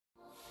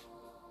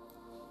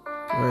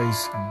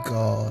Praise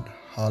God.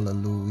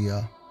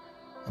 Hallelujah.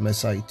 I'm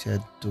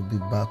excited to be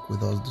back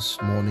with us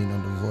this morning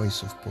on the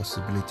Voice of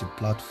Possibility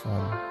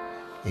platform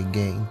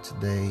again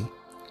today.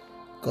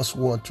 God's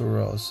word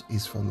to us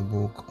is from the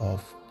book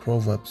of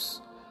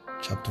Proverbs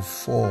chapter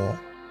 4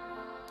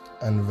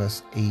 and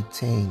verse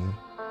 18.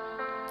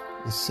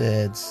 It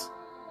says,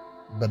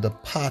 "But the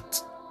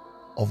path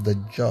of the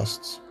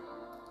just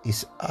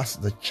is as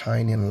the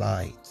shining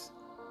light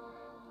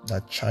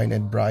that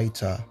shineth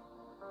brighter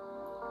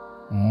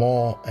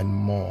more and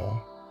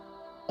more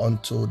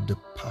unto the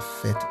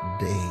perfect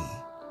day."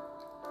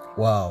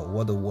 Wow,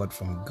 what a word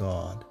from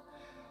God.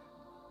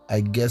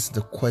 I guess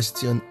the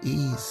question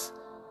is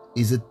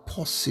it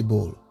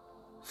possible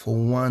for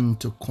one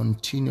to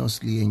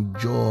continuously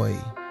enjoy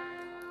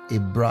a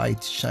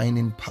bright,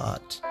 shining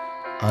path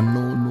and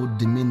no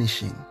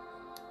diminishing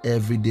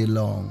every day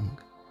long?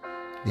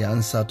 The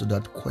answer to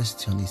that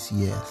question is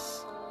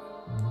yes.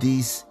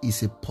 This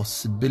is a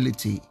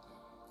possibility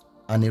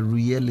and a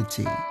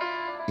reality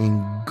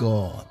in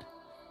God.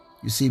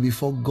 You see,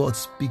 before God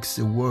speaks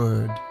a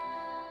word,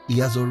 He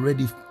has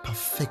already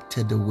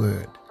perfected the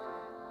word.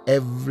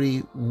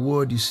 Every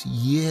word you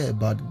hear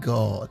about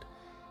God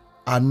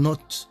are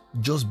not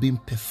just being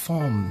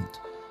performed,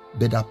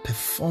 but are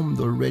performed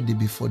already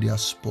before they are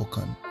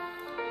spoken.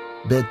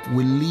 But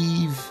we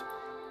live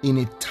in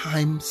a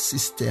time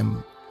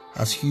system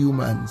as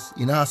humans,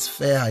 in our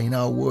sphere, in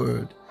our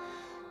world.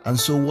 And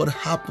so what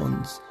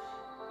happens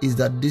is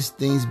that these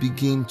things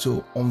begin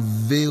to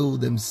unveil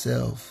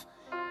themselves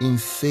in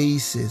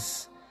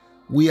phases.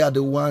 We are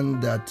the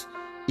one that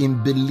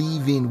in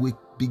believing we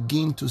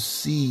begin to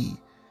see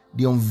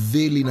the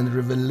unveiling and the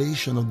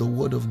revelation of the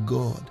word of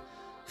God,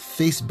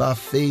 face by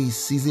face,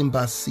 season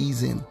by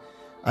season.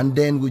 And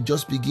then we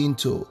just begin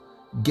to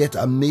get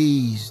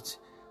amazed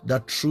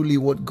that truly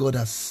what God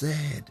has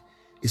said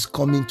is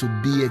coming to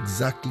be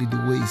exactly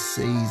the way He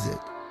says it.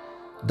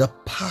 The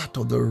path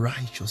of the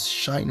righteous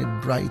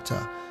shineth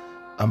brighter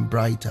and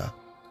brighter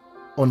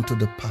unto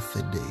the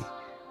perfect day.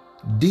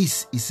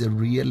 This is a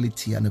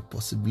reality and a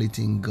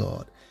possibility in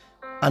God.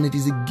 And it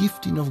is a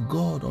gifting of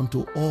God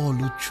unto all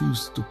who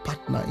choose to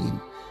partner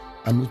Him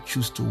and who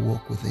choose to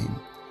walk with Him.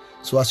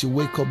 So as you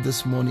wake up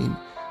this morning,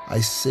 I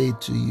say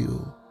to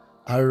you,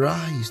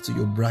 arise to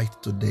your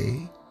bright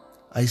today.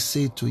 I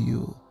say to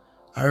you,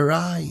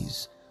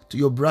 arise to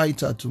your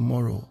brighter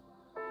tomorrow,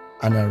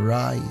 and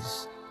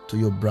arise to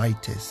your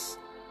brightest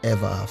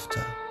ever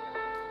after.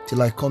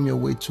 Till I come your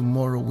way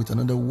tomorrow with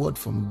another word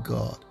from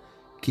God,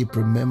 keep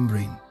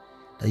remembering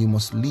that you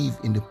must live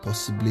in the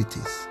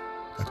possibilities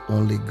that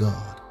only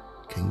God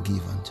can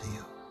give unto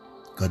you.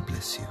 God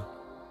bless you.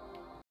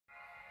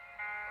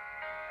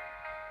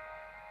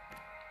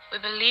 We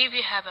believe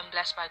you have been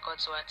blessed by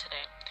God's word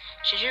today.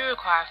 Should you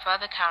require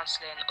further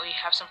counseling or you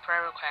have some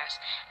prayer requests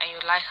and you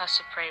would like us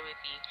to pray with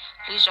you,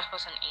 please drop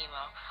us an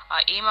email.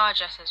 Our email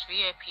address is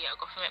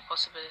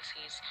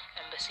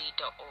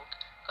vop@governmentpossibilitiesembassy.org.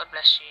 God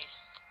bless you.